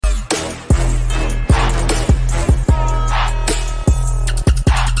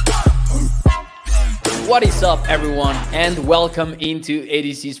What is up, everyone, and welcome into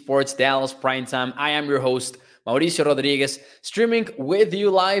ADC Sports Dallas Primetime. I am your host, Mauricio Rodriguez, streaming with you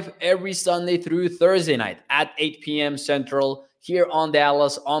live every Sunday through Thursday night at 8 p.m. Central here on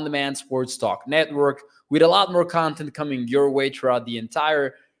Dallas On Demand Sports Talk Network, with a lot more content coming your way throughout the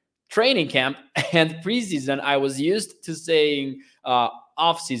entire training camp and preseason. I was used to saying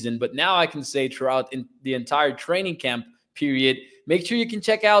off season, but now I can say throughout the entire training camp period. Make sure you can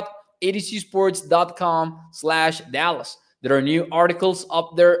check out adcsports.com/Dallas. There are new articles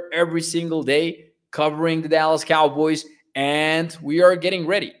up there every single day covering the Dallas Cowboys, and we are getting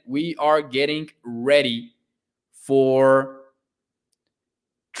ready. We are getting ready for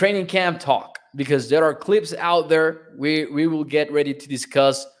training camp talk because there are clips out there. We will get ready to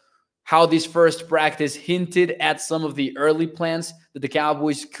discuss how this first practice hinted at some of the early plans that the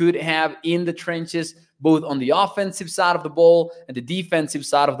Cowboys could have in the trenches, both on the offensive side of the ball and the defensive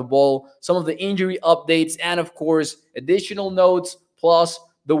side of the ball, some of the injury updates, and of course, additional notes, plus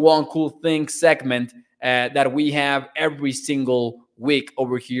the One Cool Thing segment that we have every single week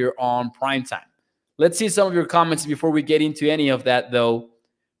over here on Primetime. Let's see some of your comments before we get into any of that, though.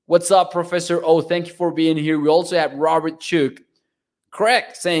 What's up, Professor O? Thank you for being here. We also have Robert Chook. Craig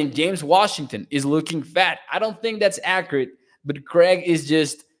saying James Washington is looking fat. I don't think that's accurate, but Craig is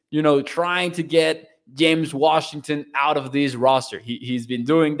just, trying to get James Washington out of this roster. He's been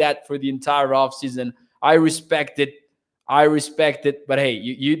doing that for the entire offseason. I respect it. But hey,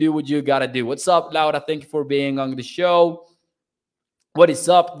 you do what you got to do. What's up, Laura? Thank you for being on the show. What is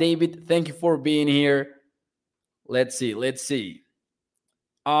up, David? Thank you for being here. Let's see.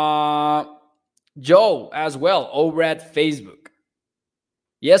 Joe as well over at Facebook.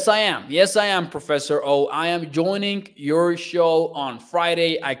 Yes, I am, Professor O. I am joining your show on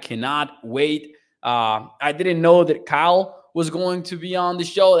Friday. I cannot wait. I didn't know that Kyle was going to be on the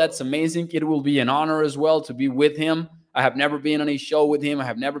show. That's amazing. It will be an honor as well to be with him. I have never been on a show with him. I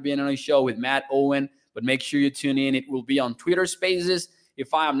have never been on a show with Matt Owen, but make sure you tune in. It will be on Twitter Spaces.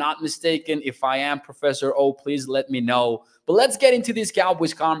 If I am not mistaken, if I am, Professor O, please let me know. But let's get into this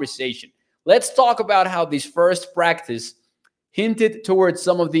Cowboys conversation. Let's talk about how this first practice hinted towards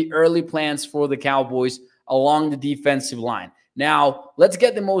some of the early plans for the Cowboys along the defensive line. Now, let's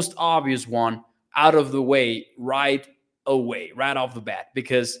get the most obvious one out of the way right off the bat,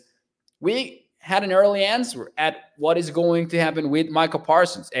 because we had an early answer at what is going to happen with Micah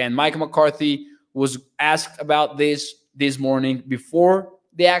Parsons. And Micah McCarthy was asked about this morning before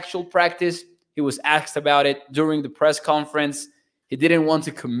the actual practice. He was asked about it during the press conference. He didn't want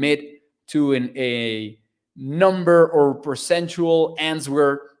to commit to a number or percentual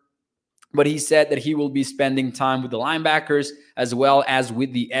answer, but he said that he will be spending time with the linebackers as well as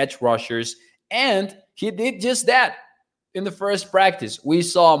with the edge rushers, and he did just that in the first practice. We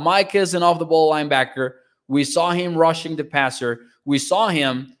saw Mike as an off-the-ball linebacker. We saw him rushing the passer. We saw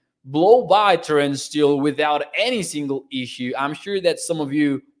him blow by Terrence Steele without any single issue. I'm sure that some of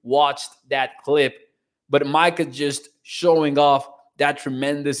you watched that clip, but Micah just showing off that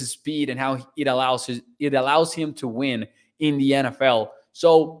tremendous speed and how it allows him to win in the NFL.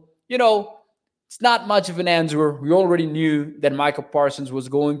 So, it's not much of an answer. We already knew that Micah Parsons was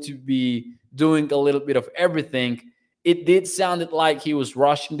going to be doing a little bit of everything. It did sound like he was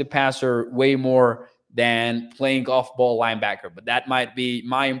rushing the passer way more than playing off-ball linebacker, but that might be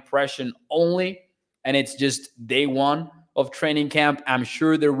my impression only, and it's just day one of training camp. I'm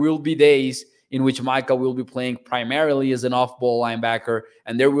sure there will be days in which Micah will be playing primarily as an off-ball linebacker,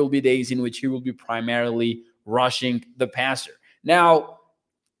 and there will be days in which he will be primarily rushing the passer. Now,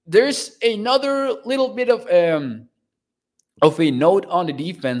 there's another little bit of a note on the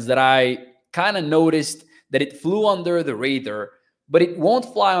defense that I kind of noticed that it flew under the radar, but it won't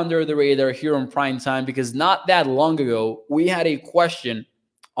fly under the radar here on Primetime because not that long ago, we had a question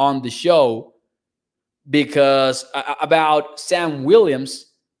on the show because about Sam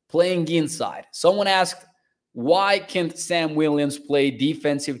Williams playing inside. Someone asked, why can't Sam Williams play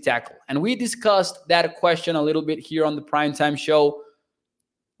defensive tackle? And we discussed that question a little bit here on the Primetime show.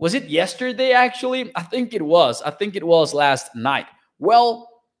 Was it yesterday, actually? I think it was last night. Well,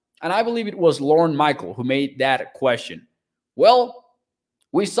 and I believe it was Lauren Michael who made that question. Well,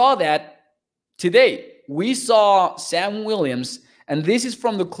 we saw that today. We saw Sam Williams, and this is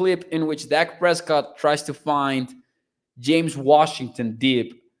from the clip in which Dak Prescott tries to find James Washington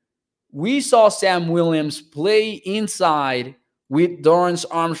deep. We saw Sam Williams play inside with Dorrance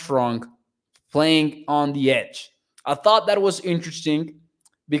Armstrong playing on the edge. I thought that was interesting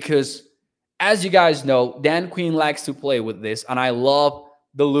because, as you guys know, Dan Quinn likes to play with this, and I love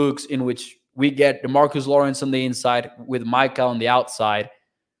the looks in which we get DeMarcus Lawrence on the inside with Micah on the outside.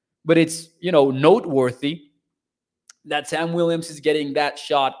 But it's, noteworthy that Sam Williams is getting that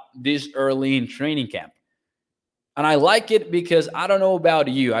shot this early in training camp. And I like it because I don't know about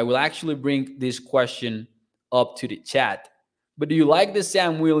you. I will actually bring this question up to the chat. But do you like the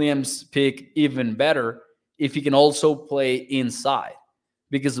Sam Williams pick even better if he can also play inside?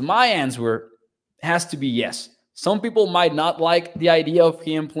 Because my answer has to be yes. Some people might not like the idea of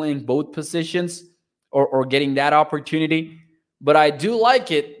him playing both positions or getting that opportunity. But I do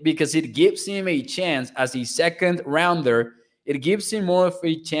like it because it gives him a chance as a second rounder. It gives him more of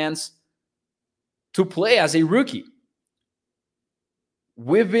a chance to play as a rookie.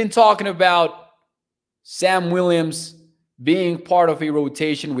 We've been talking about Sam Williams being part of a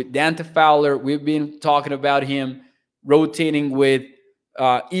rotation with Dante Fowler. We've been talking about him rotating with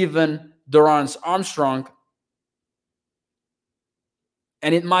even Dorrance Armstrong.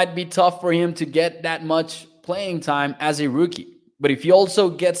 And it might be tough for him to get that much playing time as a rookie. But if he also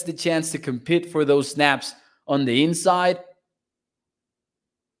gets the chance to compete for those snaps on the inside,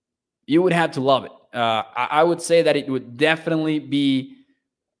 you would have to love it. I would say that it would definitely be,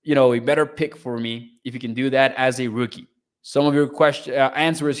 a better pick for me if you can do that as a rookie. Some of your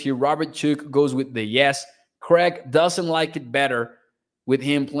answers here. Robert Chook goes with the yes. Craig doesn't like it better with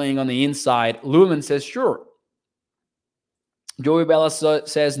him playing on the inside. Lumen says sure. Joey Bella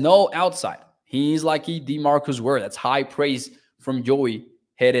says no, outside. He's like DeMarcus Ware. That's high praise from Joey,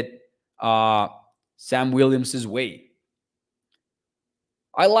 headed Sam Williams' way.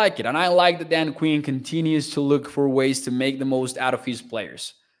 I like it, and I like that Dan Quinn continues to look for ways to make the most out of his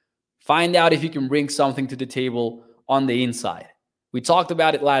players. Find out if you can bring something to the table on the inside. We talked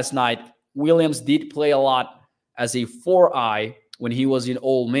about it last night. Williams did play a lot as a 4-eye when he was in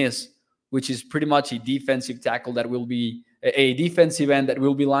Ole Miss, which is pretty much a defensive tackle that will be a defensive end that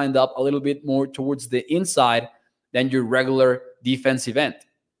will be lined up a little bit more towards the inside than your regular defensive end.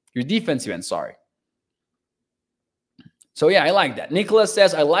 Your defensive end, sorry. So yeah, I like that. Nicholas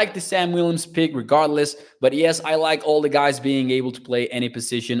says, I like the Sam Williams pick regardless, but yes, I like all the guys being able to play any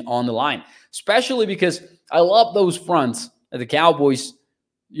position on the line, especially because I love those fronts that the Cowboys,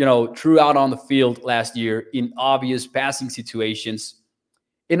 threw out on the field last year in obvious passing situations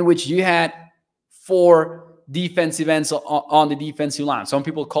in which you had 4 defensive ends on the defensive line. Some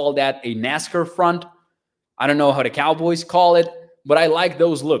people call that a NASCAR front. I don't know how the Cowboys call it, but I like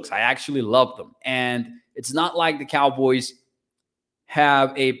those looks. I actually love them. And it's not like the Cowboys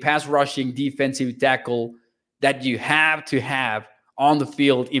have a pass rushing defensive tackle that you have to have on the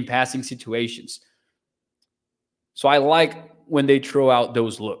field in passing situations. So I like when they throw out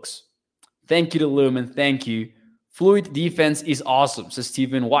those looks. Thank you to Lumen. Thank you. Fluid defense is awesome, says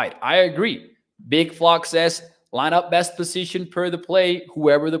Stephen White. I agree. Big Flock says, line up best position per the play,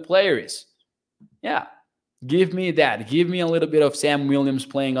 whoever the player is. Yeah, give me that. Give me a little bit of Sam Williams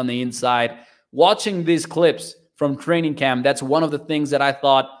playing on the inside. Watching these clips from training camp, that's one of the things that I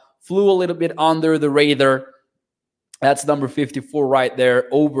thought flew a little bit under the radar. That's number 54 right there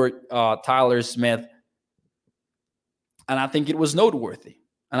over Tyler Smith. And I think it was noteworthy.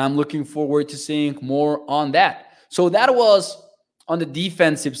 And I'm looking forward to seeing more on that. So that was on the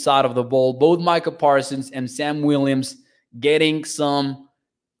defensive side of the ball, both Micah Parsons and Sam Williams getting some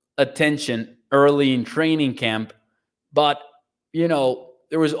attention early in training camp. But,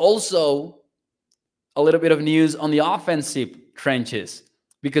 there was also a little bit of news on the offensive trenches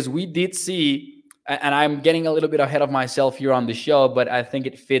because we did see, and I'm getting a little bit ahead of myself here on the show, but I think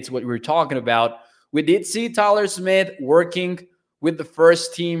it fits what we're talking about. We did see Tyler Smith working with the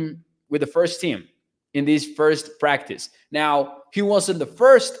first team in this first practice. Now, he wasn't the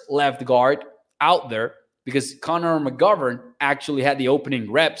first left guard out there because Connor McGovern actually had the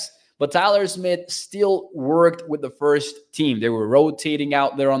opening reps, but Tyler Smith still worked with the first team. They were rotating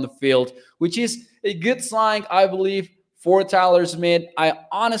out there on the field, which is a good sign, I believe, for Tyler Smith. I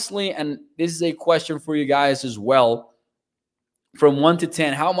honestly, and this is a question for you guys as well, from 1 to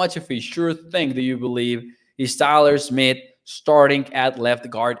 10, how much of a sure thing do you believe is Tyler Smith starting at left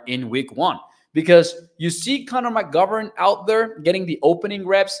guard in week 1? Because you see Connor McGovern out there getting the opening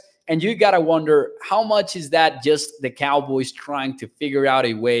reps, and you got to wonder how much is that just the Cowboys trying to figure out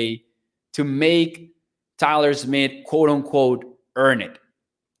a way to make Tyler Smith, quote unquote, earn it.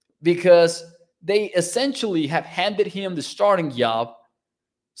 Because they essentially have handed him the starting job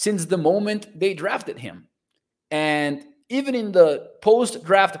since the moment they drafted him. And even in the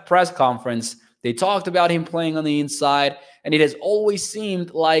post-draft press conference, they talked about him playing on the inside, and it has always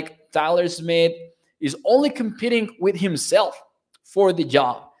seemed like Tyler Smith is only competing with himself for the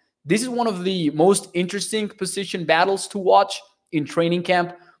job. This is one of the most interesting position battles to watch in training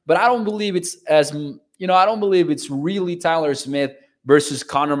camp, but I don't believe it's really Tyler Smith versus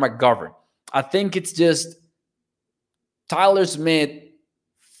Connor McGovern. I think it's just Tyler Smith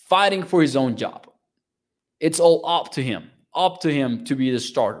fighting for his own job. It's all up to him to be the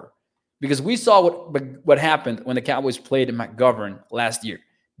starter. Because we saw what happened when the Cowboys played McGovern last year.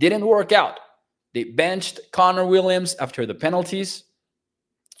 Didn't work out. They benched Connor Williams after the penalties,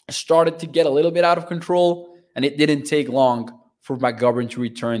 started to get a little bit out of control, and it didn't take long for McGovern to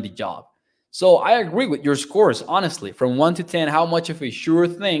return the job. So I agree with your scores, honestly. From 1 to 10, how much of a sure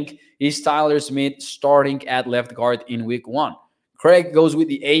thing is Tyler Smith starting at left guard in week 1? Craig goes with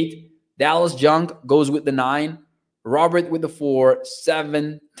the 8. Dallas Junk goes with the 9. Robert with the 4.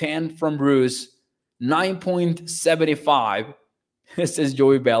 7, 10 from Bruce. 9.75, says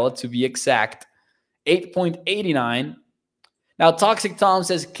Joey Bella, to be exact. 8.89. Now, Toxic Tom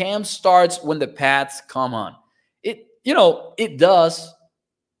says Cam starts when the Pats come on. It does.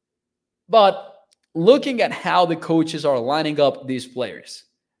 But looking at how the coaches are lining up these players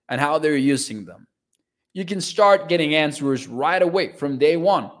and how they're using them, you can start getting answers right away from day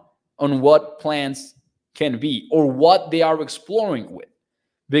one on what plans can be or what they are exploring with.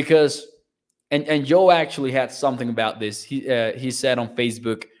 Because, and Joe actually had something about this. He said on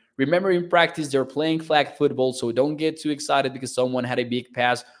Facebook, remember in practice, they're playing flag football, so don't get too excited because someone had a big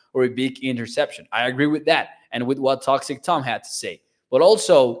pass or a big interception. I agree with that and with what Toxic Tom had to say. But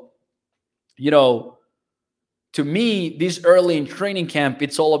also, to me, this early in training camp,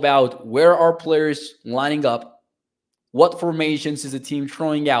 it's all about where are players lining up, what formations is the team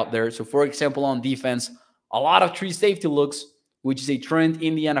throwing out there. So, for example, on defense, a lot of tree safety looks, which is a trend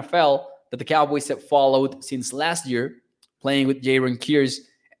in the NFL that the Cowboys have followed since last year, playing with Jaron Kears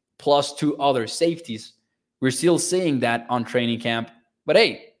plus 2 other safeties. We're still seeing that on training camp. But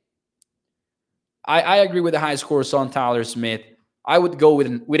hey, I agree with the high scores on Tyler Smith. I would go with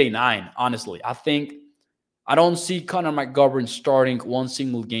a 9, honestly. I don't see Connor McGovern starting one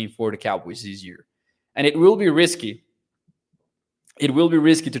single game for the Cowboys this year. And it will be risky. It will be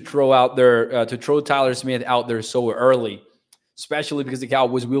risky to throw Tyler Smith out there so early, especially because the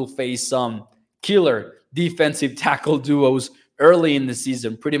Cowboys will face some killer defensive tackle duos early in the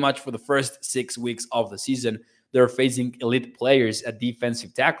season. Pretty much for the first 6 weeks of the season, they're facing elite players at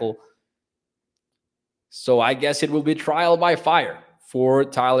defensive tackle. So I guess it will be trial by fire for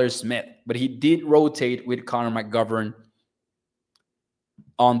Tyler Smith. But he did rotate with Connor McGovern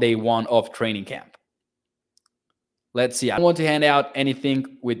on day 1 of training camp. Let's see. I don't want to hand out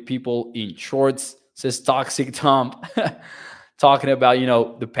anything with people in shorts, says Toxic Tom. Talking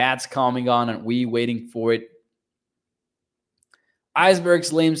about, the Pats coming on and we waiting for it. Iceberg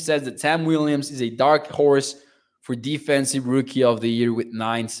Slim says that Sam Williams is a dark horse for Defensive Rookie of the Year with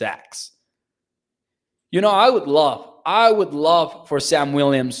 9 sacks. I would love for Sam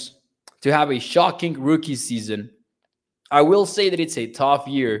Williams to have a shocking rookie season. I will say that it's a tough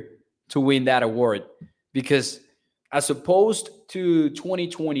year to win that award because as opposed to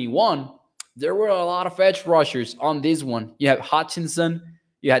 2021, there were a lot of edge rushers on this one. You have Hutchinson,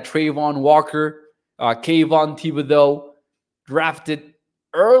 you had Trayvon Walker, Kayvon Thibodeau, drafted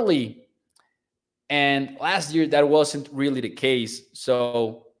early. And last year, that wasn't really the case.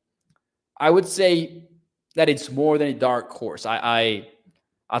 So I would say that it's more than a dark horse. I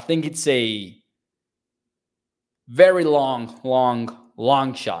think it's a very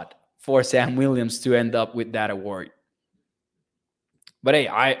long shot for Sam Williams to end up with that award. But hey,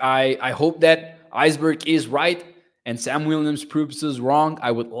 I hope that Iceberg is right and Sam Williams proves us wrong.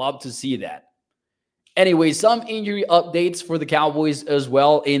 I would love to see that. Anyway, some injury updates for the Cowboys as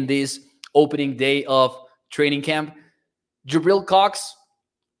well in this opening day of training camp. Jabril Cox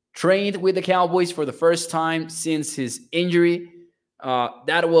trained with the Cowboys for the first time since his injury.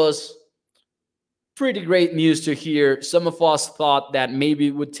 That was pretty great news to hear. Some of us thought that maybe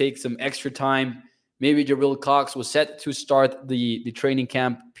it would take some extra time. Maybe Jabril Cox was set to start the training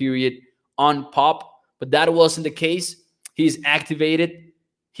camp period on PUP, but that wasn't the case. He's activated.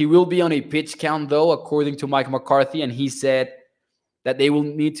 He will be on a pitch count, though, according to Mike McCarthy, and he said that they will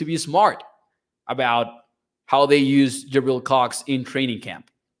need to be smart about how they use Jabril Cox in training camp.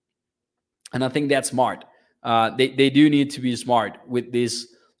 And I think that's smart. They do need to be smart with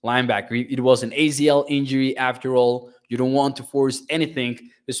this linebacker. It was an ACL injury after all. You don't want to force anything,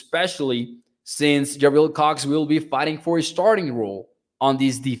 especially since Jabril Cox will be fighting for a starting role on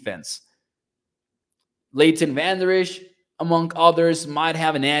this defense. Leighton Vander Esch, among others, might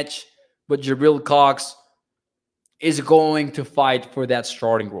have an edge, but Jabril Cox is going to fight for that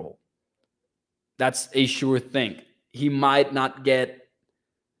starting role. That's a sure thing. He might not get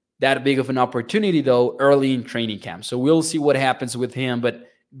that big of an opportunity, though, early in training camp. So we'll see what happens with him. But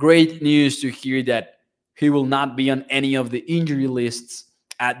great news to hear that he will not be on any of the injury lists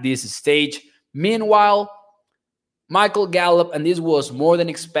at this stage. Meanwhile, Michael Gallup, and this was more than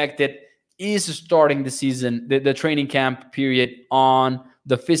expected, is starting the season, the training camp period, on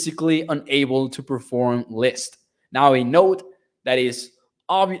the physically unable to perform list. Now, a note that is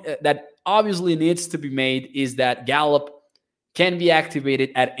that obviously needs to be made is that Gallup can be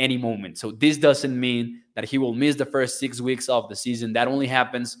activated at any moment. So this doesn't mean that he will miss the first 6 weeks of the season. That only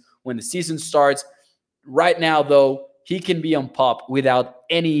happens when the season starts. Right now, though, he can be on PUP without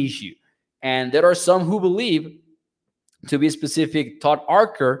any issue. And there are some who believe, to be specific, Todd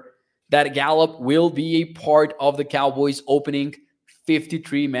Archer, that Gallup will be a part of the Cowboys' opening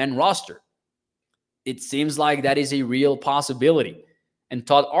 53-man roster. It seems like that is a real possibility. And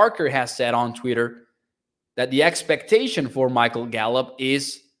Todd Archer has said on Twitter that the expectation for Michael Gallup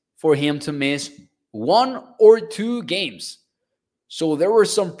is for him to miss 1 or 2 games. So there were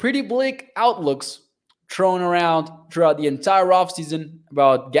some pretty bleak outlooks thrown around throughout the entire offseason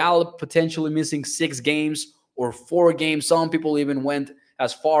about Gallup potentially missing 6 games or 4 games. Some people even went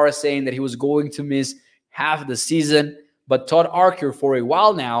as far as saying that he was going to miss half the season. But Todd Archer, for a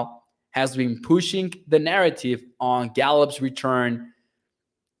while now, has been pushing the narrative on Gallup's return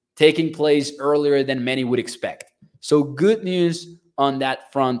taking place earlier than many would expect. So good news on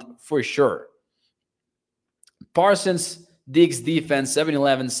that front for sure. Parsons Digs Defense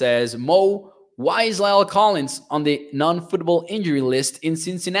 711 says, Mo, why is Lyle Collins on the non-football injury list in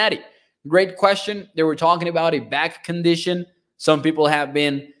Cincinnati? Great question. They were talking about a back condition. Some people have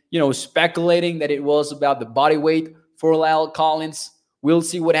been, speculating that it was about the body weight for Lyle Collins. We'll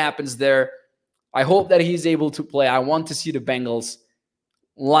see what happens there. I hope that he's able to play. I want to see the Bengals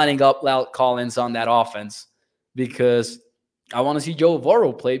lining up Lyle Collins on that offense because I want to see Joe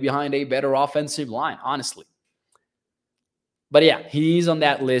Burrow play behind a better offensive line, honestly. But yeah, he's on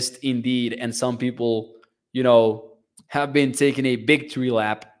that list indeed. And some people, have been taking a victory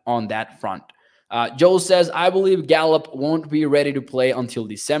lap on that front. Joe says, I believe Gallup won't be ready to play until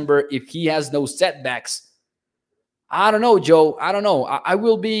December if he has no setbacks. I don't know, Joe. I don't know. I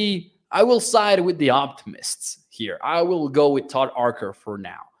will side with the optimists here. I will go with Todd Archer for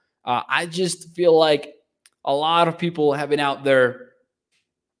now. I just feel like a lot of people have been out there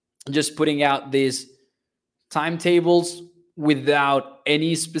just putting out these timetables without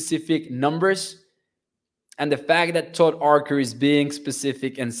any specific numbers. And the fact that Todd Archer is being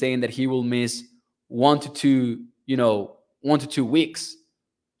specific and saying that he will miss 1 to 2 weeks,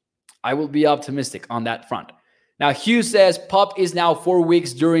 I will be optimistic on that front. Now, Hugh says PUP is now 4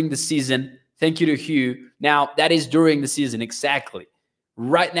 weeks during the season. Thank you to Hugh. Now, that is during the season, exactly.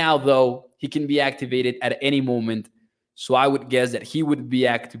 Right now, though, he can be activated at any moment. So I would guess that he would be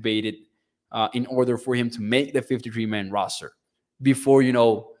activated in order for him to make the 53-man roster before,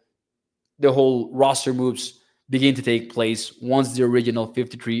 the whole roster moves begin to take place once the original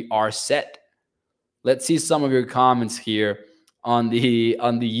 53 are set. Let's see some of your comments here on the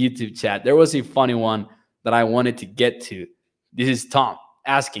YouTube chat. There was a funny one that I wanted to get to. This is Tom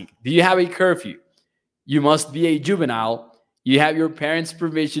asking, do you have a curfew? You must be a juvenile. You have your parents'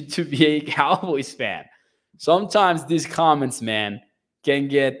 permission to be a Cowboys fan. Sometimes these comments, man, can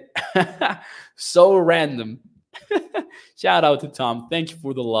get so random. Shout out to Tom. Thank you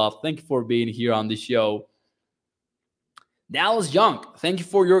for the love. Thank you for being here on the show. Dallas Young, thank you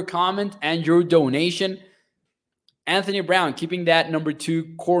for your comment and your donation. Anthony Brown, keeping that number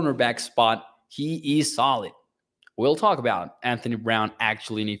 2 cornerback spot. He is solid. We'll talk about Anthony Brown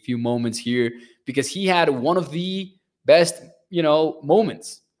actually in a few moments here because he had one of the best,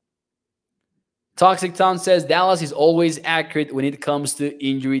 moments. Toxic Tom says Dallas is always accurate when it comes to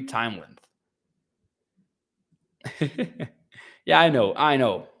injury time length. Yeah, I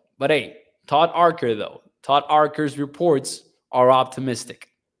know. But hey, Todd Archer, though. Todd Archer's reports are optimistic.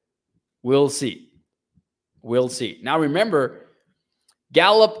 We'll see. Now, remember,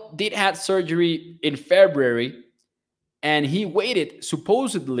 Gallup did have surgery in February, and he waited,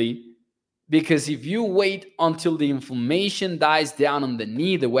 supposedly, because if you wait until the inflammation dies down on the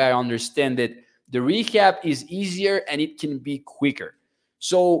knee, the way I understand it, the rehab is easier and it can be quicker.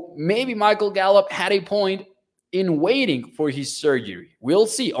 So maybe Michael Gallup had a point in waiting for his surgery. We'll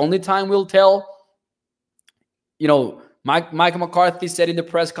see. Only time will tell. Mike McCarthy said in the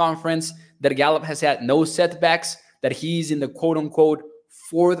press conference that Gallup has had no setbacks, that he's in the quote-unquote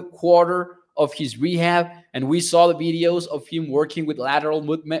 4th quarter of his rehab. And we saw the videos of him working with lateral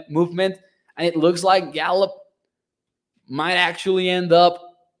movement. And it looks like Gallup might actually end up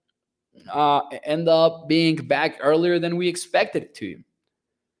being back earlier than we expected it to.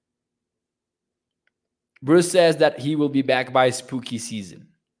 Bruce says that he will be back by spooky season.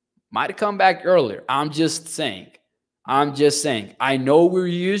 might come back earlier. I'm just saying. I'm just saying. I know we're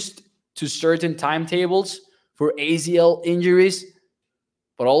used to certain timetables for ACL injuries,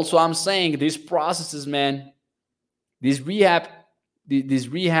 but also I'm saying these processes, man, these rehab, these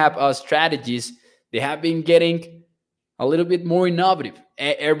rehab strategies, they have been getting a little bit more innovative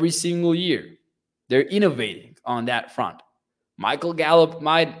every single year. They're innovating on that front. Michael Gallup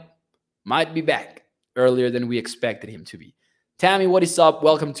might be back earlier than we expected him to be. Tammy, what is up?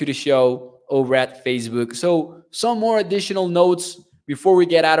 Welcome to the show over at Facebook. So, some more additional notes before we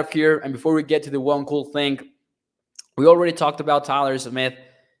get out of here and before we get to the one cool thing. We already talked about Tyler Smith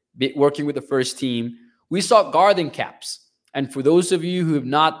working with the first team. We saw garden caps. And for those of you who have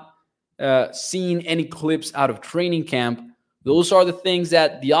not seen any clips out of training camp, those are the things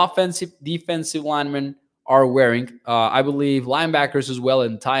that the offensive, defensive linemen are wearing. I believe linebackers as well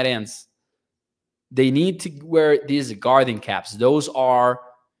and tight ends. They need to wear these garden caps. Those are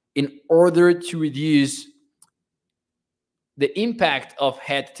in order to reduce the impact of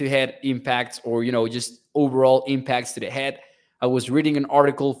head-to-head impacts, or just overall impacts to the head. I was reading an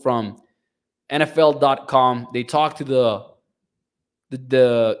article from NFL.com. They talked to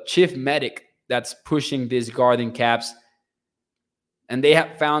the chief medic that's pushing these garden caps, and they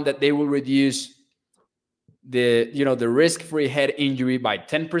have found that they will reduce the risk-free head injury by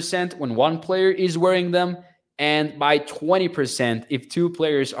 10% when one player is wearing them, and by 20% if two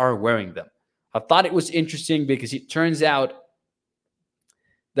players are wearing them. I thought it was interesting because it turns out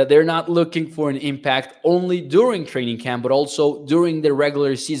that they're not looking for an impact only during training camp, but also during the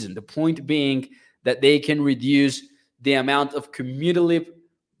regular season. The point being that they can reduce the amount of cumulative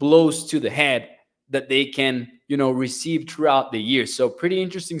blows to the head that they can, receive throughout the year. So pretty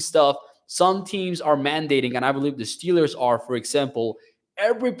interesting stuff. Some teams are mandating, and I believe the Steelers are, for example,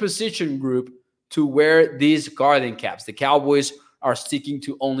 every position group to wear these garden caps. The Cowboys are sticking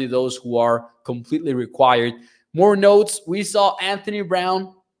to only those who are completely required. More notes. We saw Anthony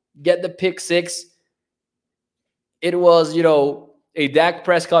Brown get the pick six. It was, a Dak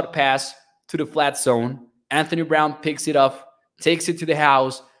Prescott pass to the flat zone. Anthony Brown picks it up, takes it to the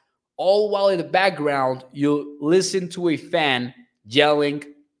house. All while in the background, you listen to a fan yelling,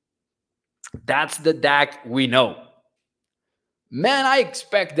 "That's the Dak we know." Man, I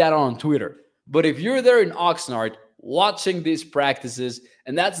expect that on Twitter. But if you're there in Oxnard watching these practices,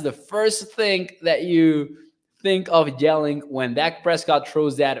 and that's the first thing that you think of yelling when Dak Prescott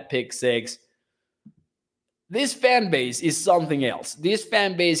throws that pick six, this fan base is something else. This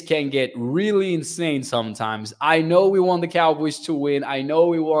fan base can get really insane sometimes. I know we want the Cowboys to win. I know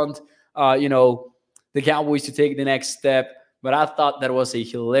we want, the Cowboys to take the next step. But I thought that was a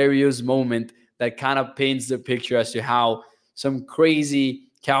hilarious moment that kind of paints the picture as to how some crazy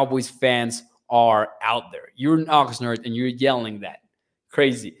Cowboys fans are out there. You're in Oxnard and you're yelling that.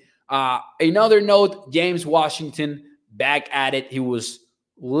 Crazy. Another note, James Washington back at it. He was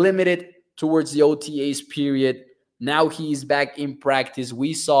limited towards the OTAs period. Now he's back in practice.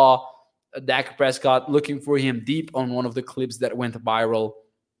 We saw Dak Prescott looking for him deep on one of the clips that went viral.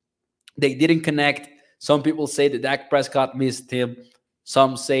 They didn't connect. Some people say that Dak Prescott missed him.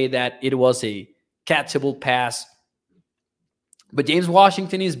 Some say that it was a catchable pass. But James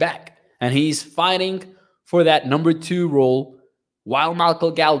Washington is back, and he's fighting for that number 2 role while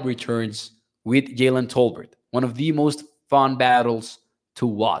Michael Gallup returns with Jalen Tolbert. One of the most fun battles to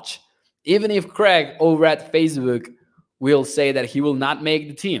watch. Even if Craig over at Facebook will say that he will not make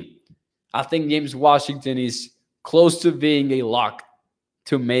the team, I think James Washington is close to being a lock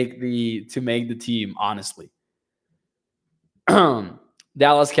to make the team, honestly.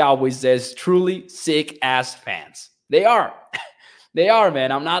 Dallas Cowboys says truly sick ass fans. They are. They are,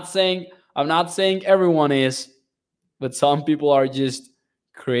 man. I'm not saying everyone is, but some people are just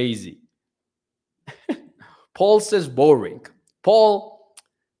crazy. Paul says boring. Paul,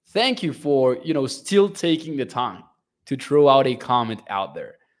 thank you for, still taking the time to throw out a comment out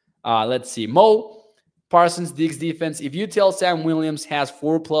there. Let's see. Mo Parsons digs defense. If you tell Sam Williams has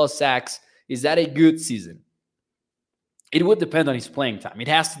 4+ sacks, is that a good season? It would depend on his playing time. It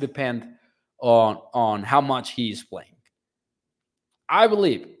has to depend on how much he is playing. I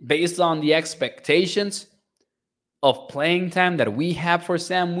believe, based on the expectations of playing time that we have for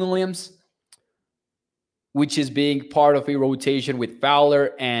Sam Williams, which is being part of a rotation with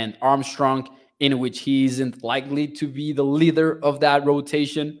Fowler and Armstrong, in which he isn't likely to be the leader of that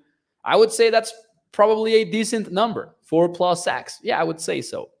rotation, I would say that's probably a decent number. 4+ sacks. Yeah, I would say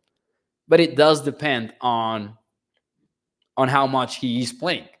so. But it does depend on how much he is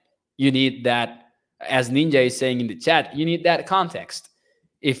playing. You need that, as Ninja is saying in the chat, you need that context.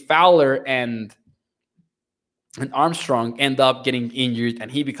 If Fowler and and Armstrong end up getting injured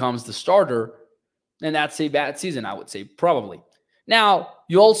and he becomes the starter, then that's a bad season, I would say, probably. Now,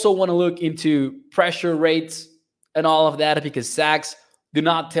 you also want to look into pressure rates and all of that because sacks do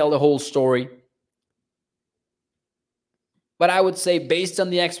not tell the whole story. But I would say, based on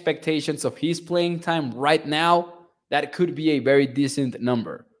the expectations of his playing time right now, that could be a very decent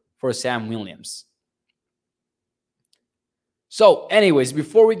number for Sam Williams. So, anyways,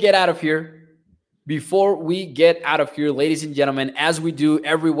 before we get out of here, ladies and gentlemen, as we do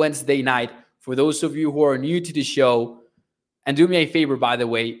every Wednesday night, for those of you who are new to the show, and do me a favor, by the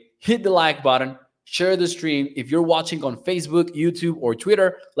way, hit the like button, share the stream. If you're watching on Facebook, YouTube, or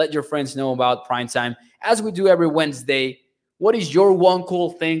Twitter, let your friends know about Prime Time. As we do every Wednesday, what is your one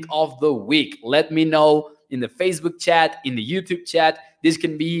cool thing of the week? Let me know in the Facebook chat, in the YouTube chat. This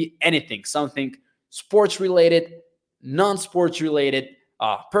can be anything, something sports related, non-sports related,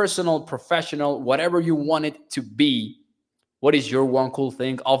 personal, professional, whatever you want it to be. What is your one cool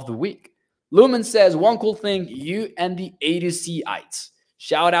thing of the week? Lumen says, one cool thing, you and the A2Cites.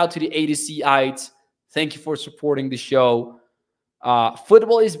 Shout out to the A2Cites. Thank you for supporting the show.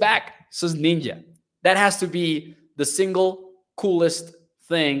 Football is back, says Ninja. That has to be the single coolest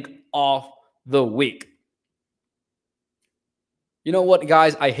thing of the week. You know what,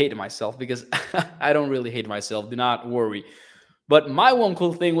 guys? I hate myself because I don't really hate myself. Do not worry. But my one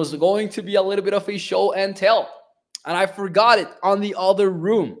cool thing was going to be a little bit of a show and tell. And I forgot it on the other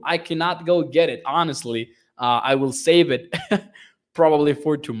room. I cannot go get it, honestly. I will save it probably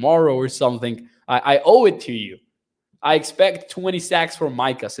for tomorrow or something. I owe it to you. I expect 20 sacks from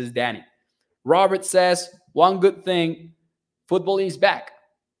Micah, says Danny. Robert says, one good thing, football is back.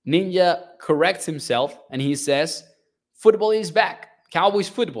 Ninja corrects himself and he says, football is back. Cowboys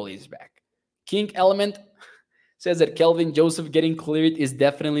football is back. King Element says that Kelvin Joseph getting cleared is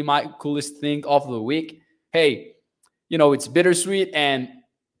definitely my coolest thing of the week. Hey, it's bittersweet and,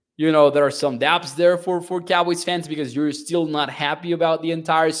 there are some doubts there for Cowboys fans because you're still not happy about the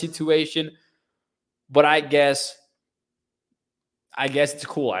entire situation. But I guess it's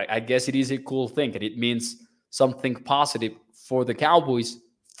cool. I guess it is a cool thing and it means something positive for the Cowboys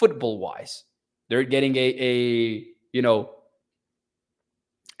football-wise. They're getting a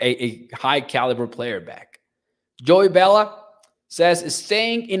high caliber player back. Joey Bella says,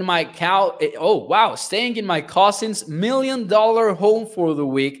 staying in my cousin's $1 million home for the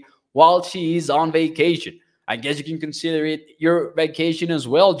week while she is on vacation. I guess you can consider it your vacation as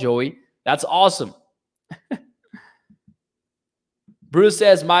well, Joey. That's awesome. Bruce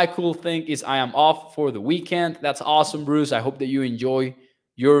says, my cool thing is I am off for the weekend. That's awesome, Bruce. I hope that you enjoy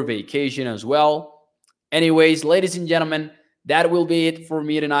your vacation as well. Anyways, ladies and gentlemen, that will be it for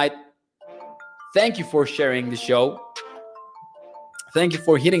me tonight. Thank you for sharing the show. Thank you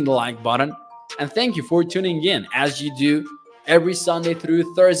for hitting the like button. And thank you for tuning in as you do every Sunday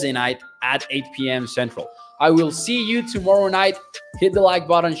through Thursday night at 8 p.m. Central. I will see you tomorrow night. Hit the like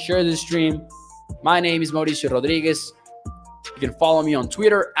button, share the stream. My name is Mauricio Rodriguez. You can follow me on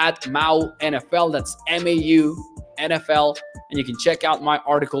Twitter at MauNFL. That's MAU NFL. And you can check out my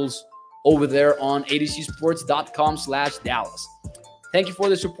articles over there on a2csports.com/Dallas. Thank you for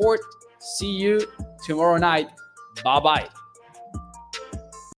the support. See you tomorrow night. Bye-bye.